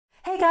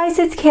Guys,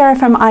 it's Kara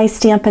from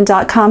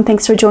iStampin.com.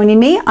 Thanks for joining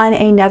me on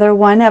another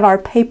one of our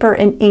paper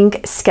and ink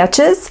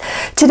sketches.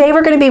 Today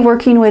we're going to be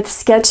working with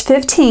sketch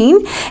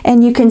 15,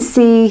 and you can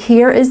see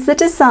here is the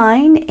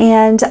design,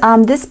 and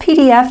this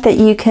PDF that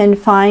you can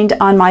find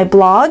on my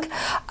blog,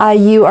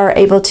 you are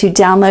able to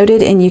download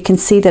it, and you can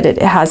see that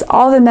it has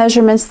all the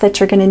measurements that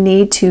you're going to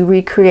need to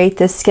recreate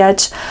this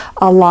sketch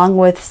along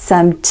with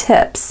some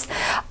tips.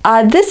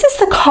 This is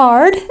the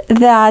card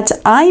that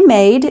I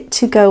made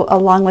to go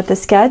along with the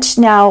sketch.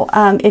 Now,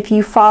 if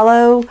you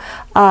follow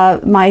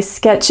my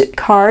sketch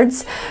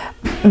cards,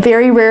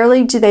 very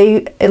rarely do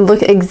they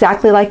look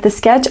exactly like the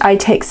sketch. I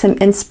take some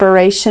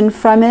inspiration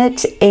from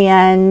it,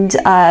 and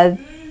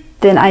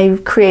then I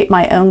create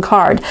my own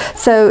card.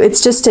 So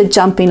it's just a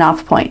jumping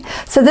off point.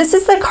 So this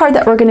is the card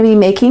that we're going to be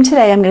making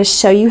today. I'm going to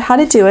show you how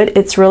to do it.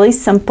 It's really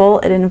simple.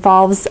 It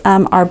involves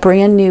our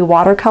brand new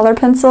watercolor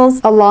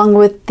pencils along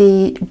with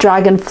the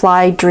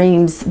Dragonfly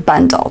Dreams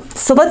bundle.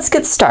 So let's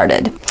get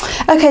started.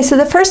 Okay, so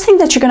the first thing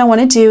that you're going to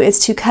want to do is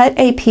to cut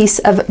a piece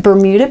of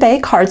Bermuda Bay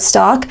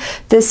cardstock.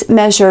 This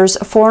measures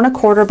 4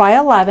 1/4 by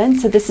 11.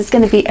 So this is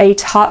going to be a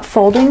top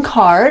folding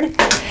card.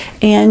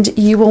 And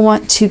you will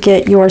want to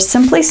get your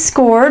Simply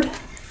Scored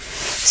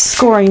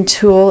scoring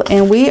tool,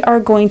 and we are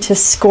going to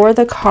score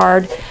the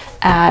card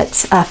at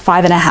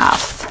 5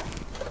 1/2.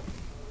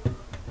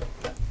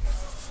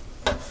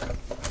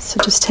 So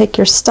just take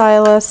your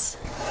stylus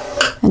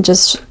and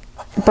just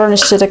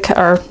burnish it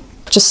or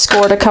just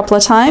score it a couple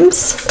of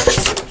times.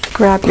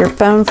 Grab your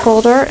bone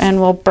folder and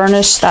we'll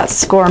burnish that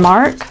score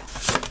mark.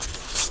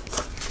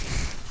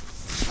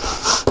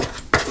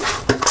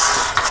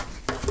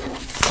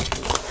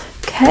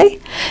 Okay,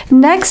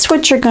 next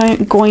what you're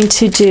going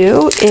to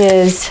do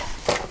is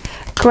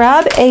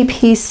grab a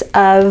piece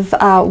of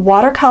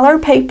watercolor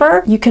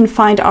paper. You can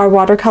find our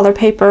watercolor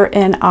paper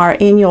in our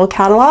annual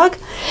catalog.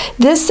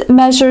 This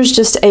measures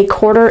just a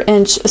 1/4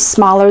 inch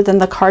smaller than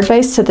the card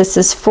base, so this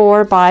is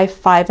 4 by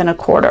 5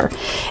 1/4.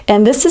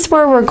 And this is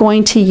where we're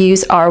going to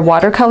use our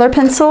watercolor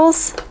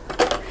pencils.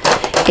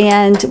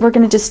 And we're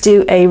going to just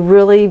do a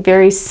really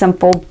very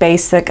simple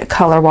basic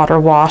color water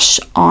wash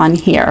on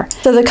here.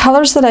 So the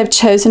colors that I've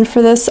chosen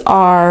for this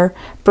are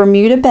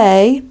Bermuda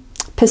Bay,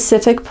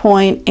 Pacific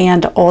Point,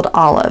 and Old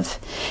Olive.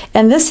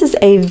 And this is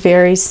a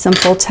very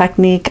simple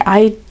technique.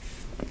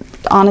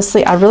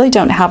 Honestly, I really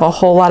don't have a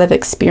whole lot of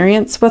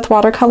experience with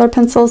watercolor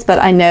pencils, but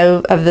I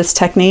know of this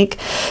technique.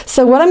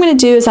 So what I'm going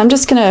to do is I'm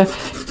just going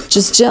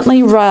to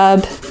gently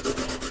rub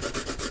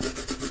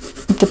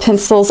the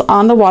pencils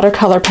on the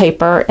watercolor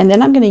paper, and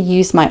then I'm going to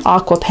use my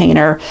aqua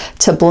painter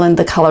to blend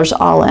the colors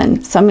all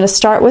in. So I'm going to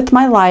start with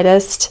my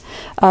lightest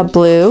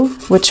blue,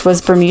 which was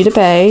Bermuda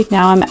Bay.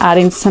 Now I'm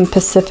adding some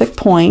Pacific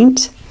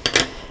Point,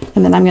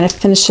 and then I'm going to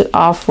finish it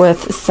off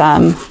with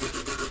some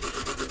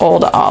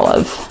Old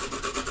Olive.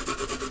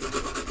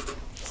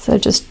 So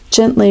just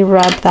gently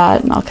rub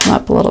that, and I'll come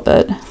up a little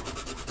bit.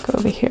 Go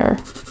over here.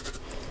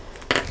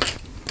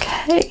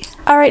 Okay.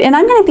 All right, and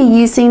I'm going to be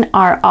using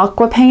our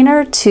aqua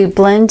painter to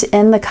blend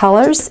in the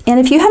colors. And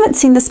if you haven't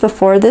seen this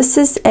before, this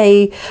is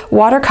a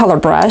watercolor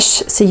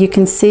brush. So you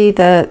can see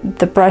the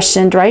brush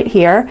end right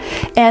here.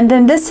 And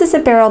then this is a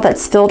barrel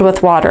that's filled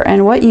with water.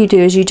 And what you do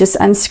is you just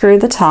unscrew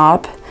the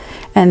top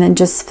and then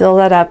just fill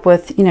that up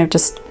with,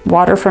 just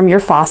water from your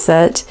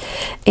faucet.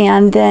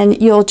 And then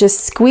you'll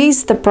just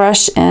squeeze the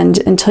brush end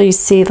until you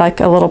see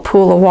like a little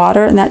pool of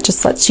water, and that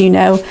just lets you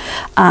know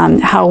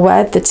how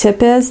wet the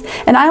tip is.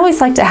 And I always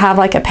like to have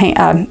like a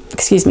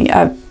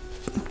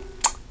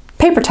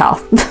paper towel.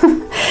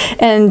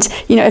 And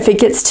if it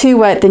gets too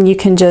wet, then you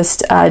can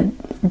just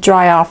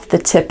dry off the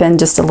tip end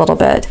just a little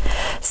bit.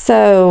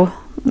 So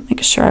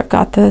make sure I've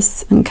got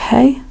this.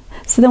 Okay.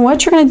 So then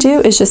what you're going to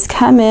do is just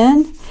come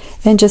in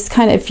and just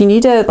kind of, if you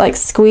need to like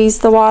squeeze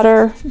the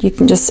water, you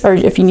can just, or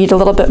if you need a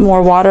little bit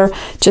more water,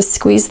 just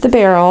squeeze the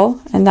barrel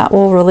and that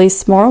will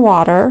release more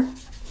water.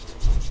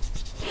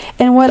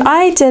 And what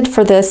I did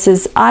for this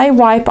is I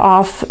wipe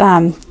off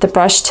the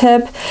brush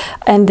tip,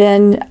 and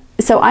then,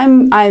 so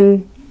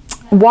I'm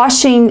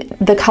washing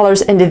the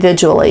colors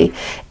individually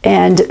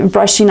and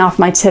brushing off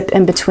my tip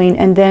in between,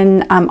 and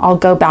then I'll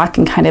go back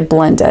and kind of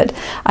blend it.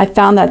 I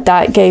found that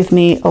that gave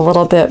me a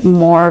little bit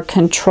more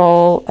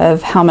control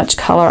of how much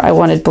color I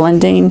wanted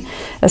blending,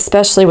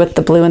 especially with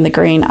the blue and the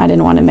green. I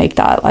didn't want to make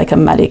that like a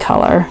muddy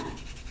color.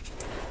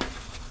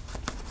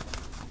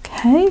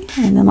 Okay,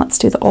 and then let's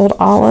do the Old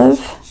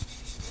Olive.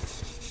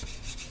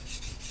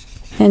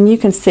 And you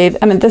can see,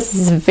 this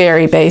is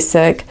very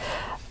basic.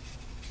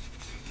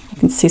 You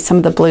can see some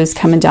of the blues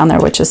coming down there,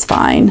 which is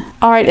fine.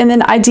 All right, and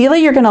then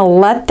ideally you're gonna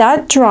let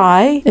that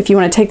dry. If you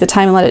wanna take the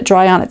time and let it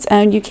dry on its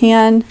own, you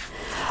can.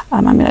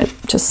 I'm gonna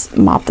just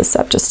mop this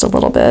up just a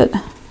little bit.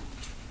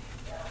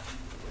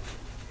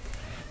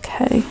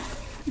 Okay,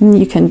 and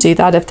you can do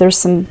that if there's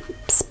some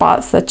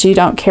spots that you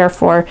don't care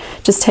for.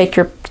 Just take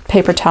your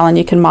paper towel and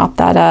you can mop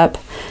that up.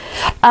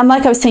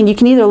 Like I was saying, you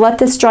can either let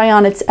this dry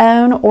on its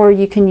own, or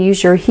you can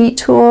use your heat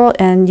tool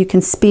and you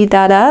can speed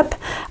that up.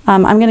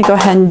 I'm going to go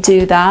ahead and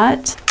do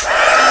that.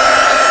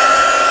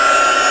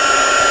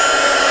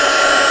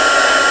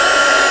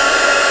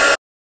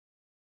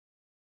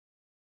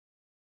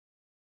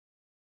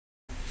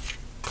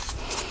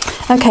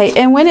 Okay,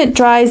 and when it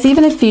dries,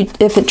 even if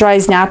it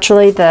dries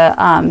naturally,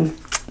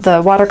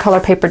 the watercolor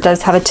paper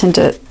does have a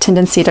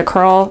tendency to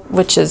curl,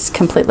 which is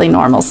completely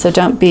normal, so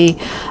don't be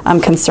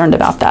concerned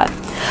about that.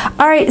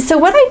 All right, so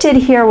what I did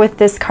here with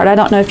this card, I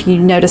don't know if you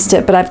noticed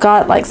it, but I've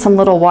got like some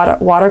little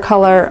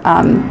watercolor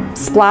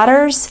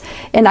splatters,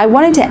 and I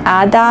wanted to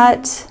add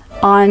that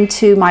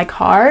onto my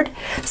card.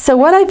 So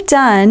what I've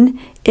done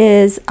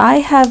is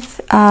I've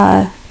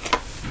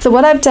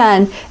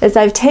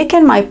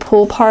taken my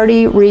Pool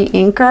Party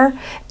re-inker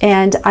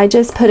and I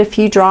just put a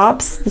few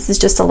drops. This is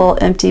just a little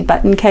empty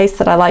button case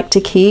that I like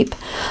to keep,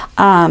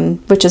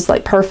 which is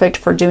like perfect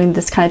for doing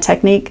this kind of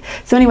technique.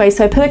 So anyway,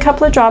 so I put a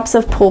couple of drops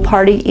of Pool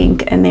Party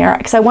ink in there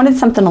because I wanted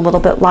something a little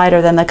bit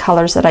lighter than the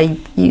colors that I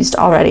used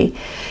already.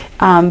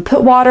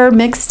 Put water,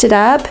 mixed it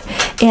up,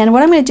 and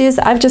what I'm going to do is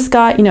I've just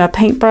got, you know, a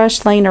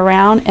paintbrush laying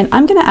around, and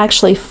I'm going to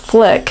actually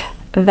flick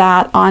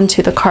that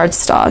onto the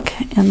cardstock.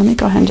 And let me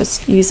go ahead and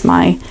just use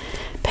my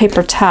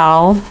paper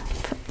towel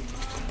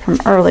from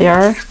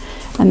earlier,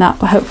 and that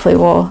hopefully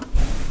will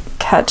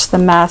catch the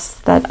mess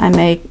that I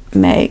may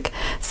make.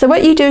 So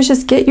what you do is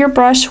just get your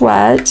brush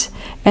wet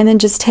and then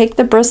just take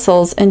the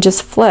bristles and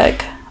just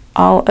flick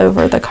all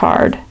over the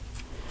card.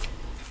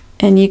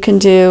 And you can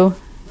do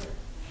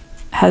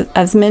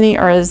as many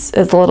or as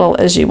little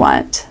as you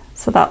want.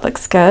 So that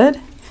looks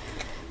good.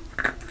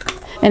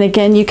 And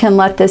again, you can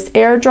let this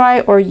air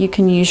dry or you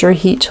can use your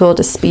heat tool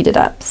to speed it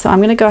up. So I'm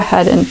going to go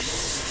ahead and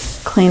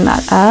clean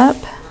that up.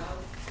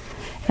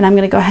 And I'm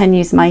going to go ahead and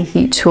use my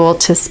heat tool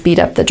to speed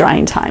up the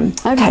drying time.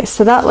 Okay,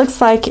 so that looks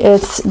like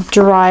it's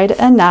dried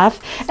enough.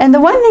 And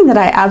the one thing that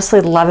I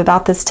absolutely love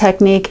about this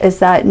technique is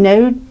that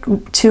no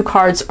two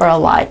cards are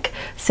alike.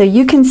 So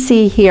you can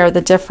see here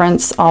the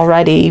difference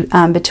already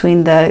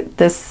between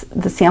the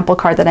sample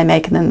card that I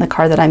make and then the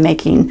card that I'm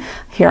making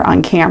here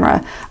on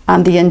camera.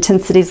 The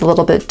intensity is a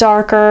little bit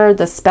darker,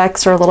 the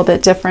specs are a little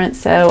bit different.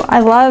 So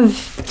I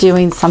love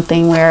doing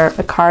something where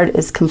a card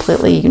is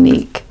completely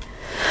unique.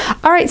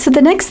 All right, so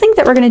the next thing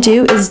that we're going to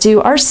do is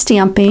do our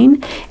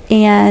stamping,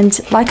 and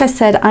like I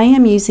said, I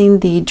am using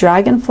the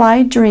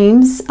Dragonfly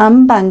Dreams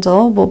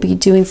bundle. We'll be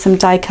doing some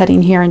die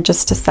cutting here in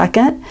just a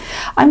second.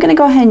 I'm going to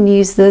go ahead and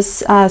use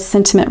this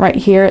sentiment right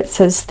here. It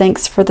says,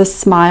 "Thanks for the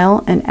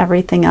smile and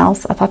everything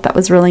else." I thought that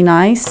was really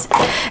nice,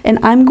 and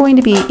I'm going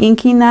to be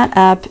inking that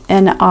up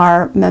in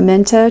our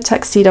Memento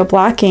Tuxedo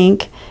black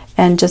ink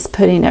and just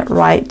putting it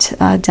right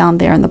down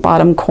there in the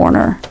bottom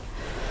corner.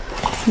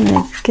 So I'm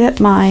going to get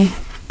my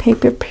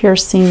paper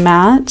piercing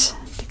mat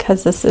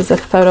because this is a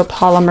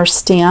photopolymer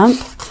stamp.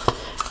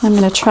 I'm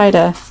going to try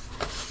to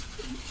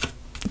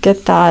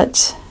get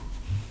that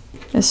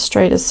as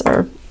straight as,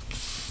 or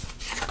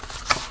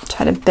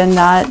try to bend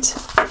that,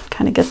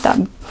 kind of get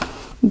that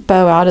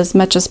bow out as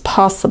much as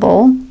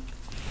possible.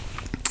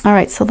 All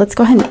right, so let's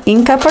go ahead and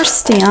ink up our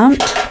stamp.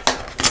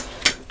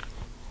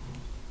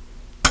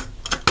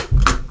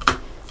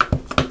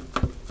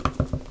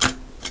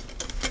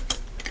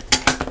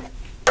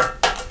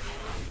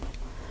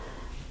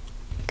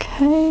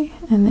 Okay,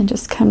 and then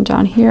just come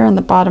down here on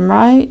the bottom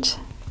right.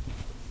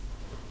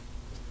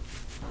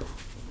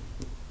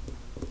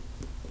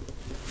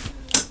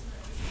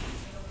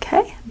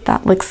 Okay,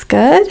 that looks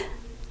good.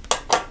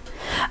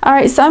 All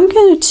right, so I'm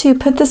going to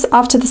put this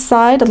off to the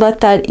side and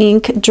let that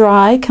ink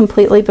dry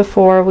completely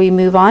before we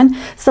move on.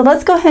 So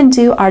let's go ahead and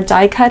do our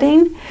die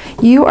cutting.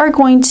 You are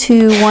going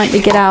to want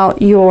to get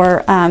out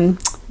your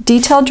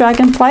detailed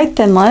Dragonfly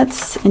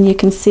thinlits, and you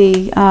can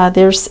see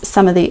there's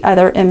some of the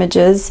other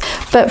images.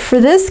 But for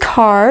this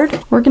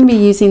card, we're going to be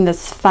using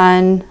this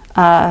fun,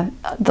 the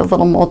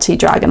little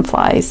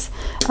multi-dragonflies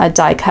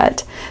die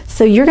cut.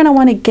 So you're going to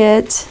want to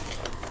get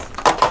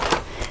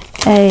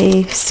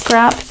a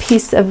scrap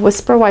piece of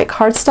Whisper White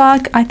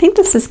cardstock. I think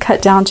this is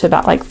cut down to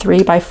about like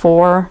 3 by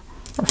 4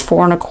 or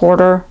 4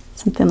 1/4,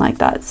 something like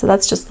that. So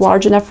that's just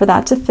large enough for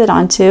that to fit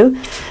onto.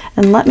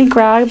 And let me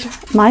grab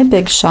my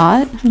Big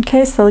Shot.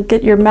 Okay, so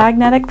get your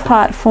magnetic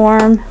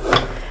platform,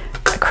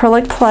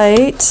 acrylic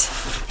plate,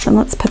 and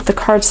let's put the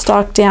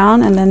cardstock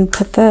down and then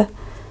put the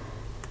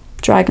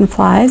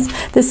dragonflies.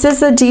 This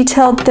is a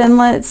detailed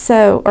thinlet,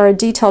 or a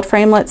detailed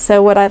framelit,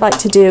 so what I like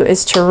to do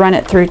is to run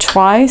it through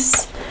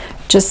twice.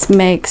 Just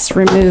makes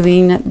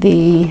removing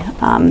the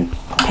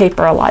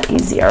paper a lot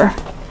easier.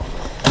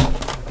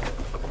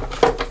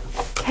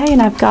 Okay,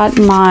 and I've got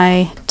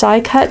my die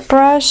cut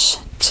brush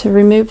to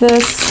remove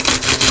this.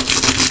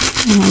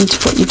 And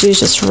what you do is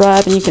just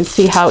rub, and you can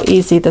see how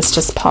easy this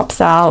just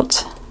pops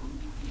out.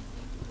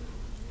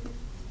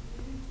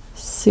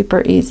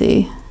 Super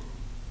easy.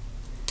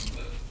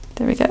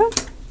 There we go.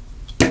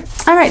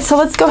 All right, so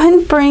let's go ahead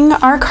and bring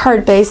our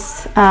card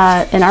base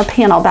and our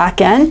panel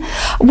back in.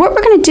 What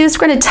we're going to do is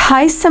we're going to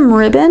tie some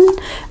ribbon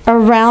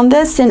around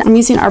this, and I'm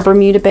using our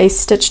Bermuda base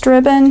stitched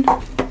ribbon.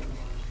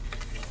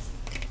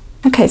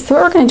 Okay, so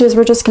what we're going to do is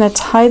we're just going to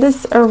tie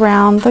this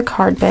around the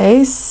card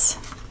base.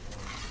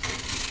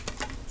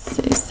 Let's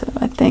see, so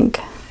I think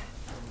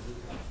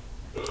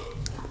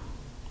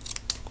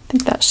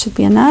that should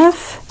be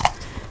enough.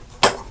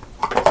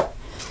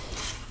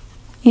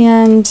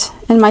 And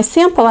in my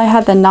sample, I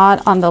had the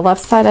knot on the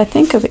left side. I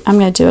think I'm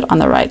going to do it on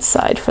the right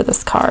side for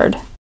this card.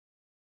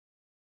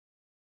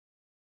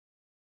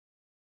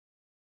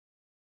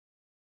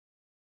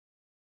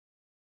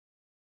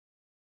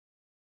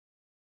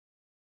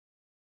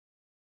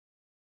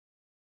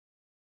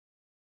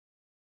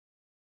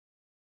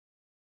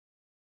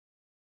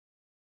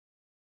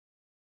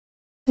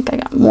 I think I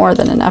got more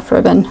than enough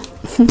ribbon.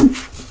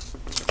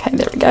 Okay,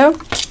 there we go.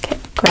 Okay,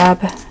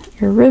 grab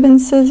your ribbon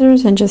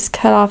scissors and just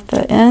cut off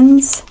the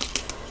ends.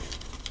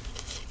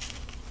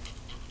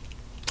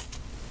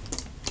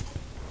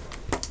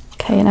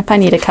 Okay, and if I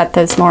need to cut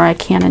those more, I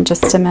can in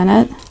just a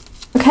minute.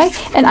 Okay,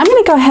 and I'm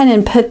going to go ahead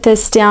and put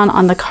this down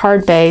on the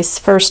card base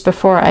first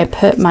before I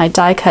put my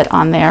die cut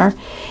on there.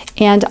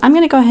 And I'm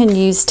going to go ahead and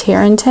use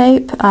tear and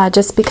tape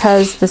just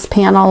because this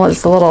panel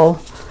is a little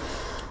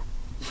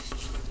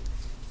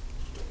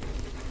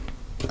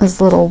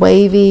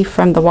wavy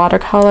from the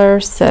watercolor,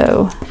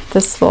 so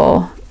this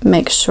will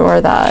make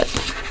sure that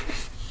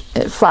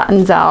it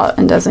flattens out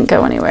and doesn't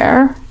go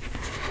anywhere.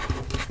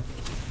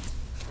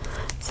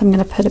 So I'm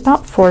going to put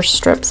about 4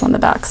 strips on the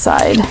back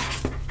side.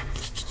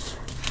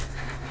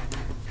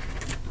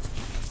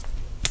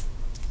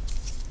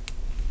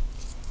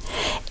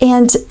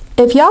 And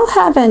if y'all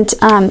haven't,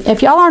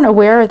 if y'all aren't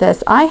aware of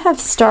this,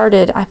 I've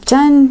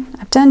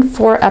done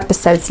 4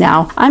 episodes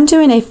now. I'm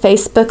doing a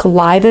Facebook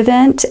Live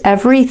event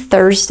every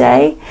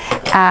Thursday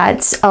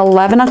at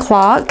 11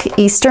 o'clock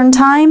Eastern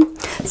Time.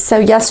 So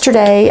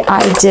yesterday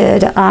I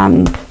did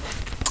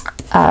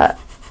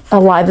a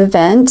live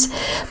event,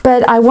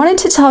 but I wanted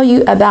to tell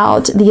you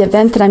about the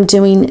event that I'm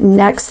doing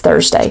next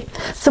Thursday.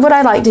 So what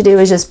I like to do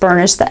is just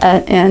burnish the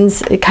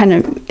ends.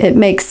 It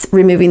makes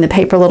removing the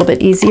paper a little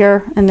bit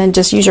easier, and then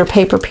just use your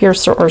paper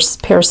piercer or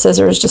pair of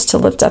scissors just to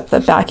lift up the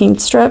backing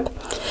strip.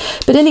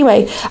 But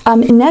anyway,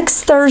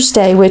 next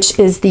Thursday, which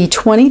is the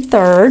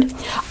 23rd,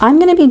 I'm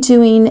going to be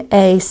doing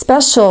a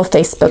special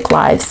Facebook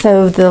Live.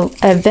 So the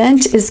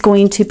event is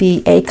going to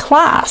be a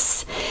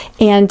class,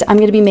 and I'm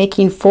going to be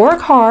making 4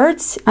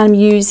 cards. I'm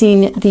using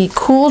the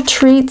Cool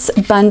Treats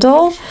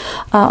bundle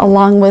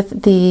along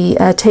with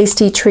the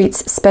Tasty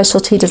Treats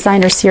Specialty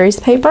Designer Series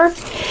paper.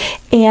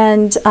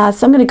 And so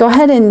I'm going to go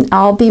ahead and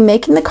I'll be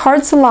making the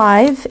cards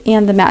live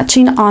and the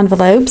matching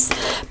envelopes,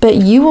 but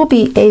you will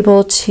be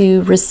able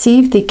to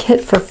receive the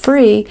kit for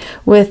free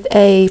with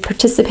a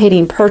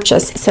participating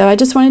purchase. So I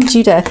just wanted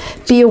you to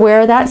be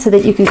aware of that so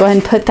that you can go ahead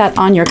and put that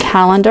on your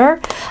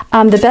calendar.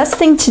 The best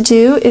thing to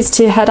do is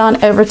to head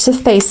on over to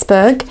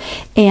Facebook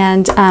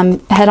and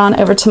head on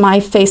over to my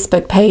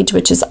Facebook page,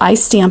 which is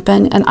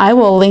iStampin', and I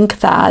will link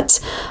that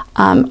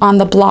on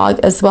the blog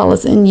as well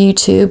as in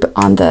YouTube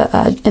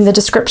in the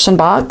description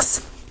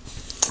box.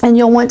 And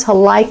you'll want to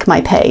like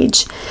my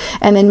page,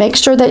 and then make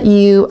sure that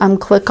you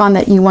click on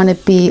that you want to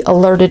be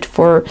alerted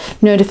for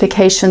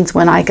notifications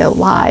when I go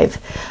live,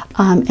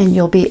 and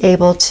you'll be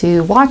able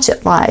to watch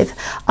it live.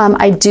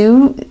 I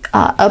do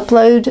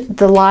upload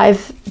the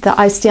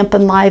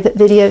iStampin' Live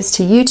videos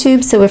to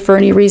YouTube, so if for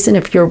any reason,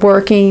 if you're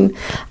working,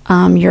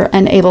 you're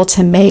unable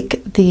to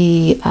make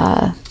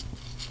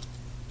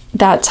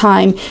that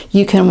time,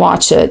 you can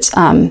watch it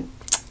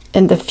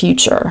in the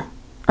future,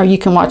 or you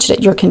can watch it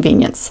at your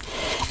convenience.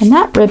 And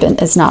that ribbon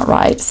is not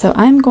right, so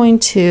I'm going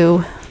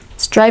to,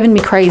 it's driving me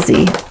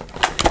crazy.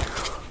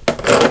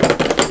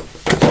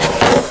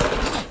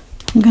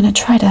 I'm going to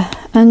try to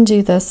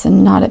undo this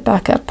and knot it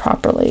back up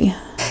properly.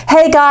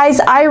 Hey guys,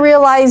 I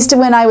realized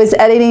when I was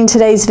editing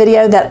today's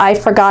video that I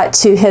forgot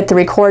to hit the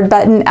record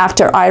button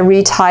after I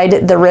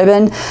retied the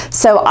ribbon.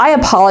 So I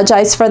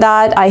apologize for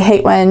that. I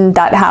hate when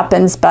that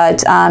happens,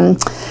 but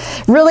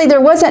really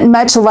there wasn't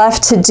much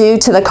left to do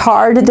to the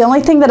card. The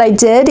only thing that I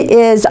did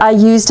is I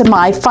used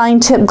my fine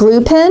tip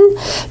glue pen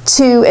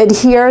to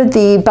adhere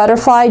the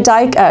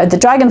the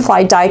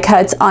Dragonfly die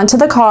cuts onto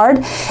the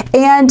card.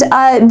 And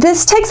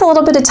this takes a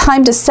little bit of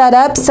time to set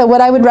up. So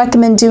what I would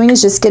recommend doing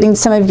is just getting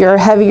some of your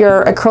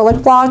heavier acrylic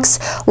blocks,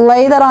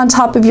 lay that on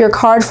top of your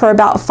card for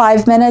about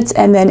 5 minutes,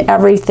 and then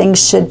everything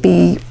should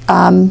be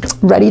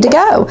ready to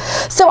go.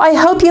 So I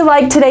hope you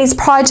liked today's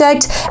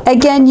project.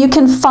 Again, you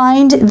can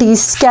find the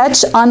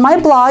sketch on my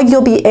blog.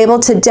 You'll be able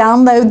to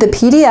download the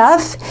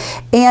PDF.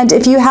 And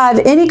if you have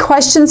any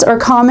questions or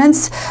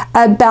comments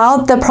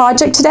about the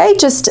project today,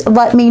 just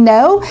let me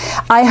know.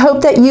 I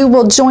hope that you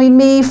will join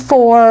me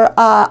for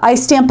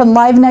iStampin'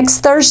 Live next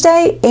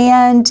Thursday,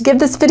 and give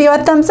this video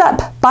a thumbs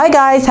up. Bye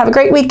guys, have a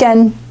great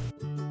weekend.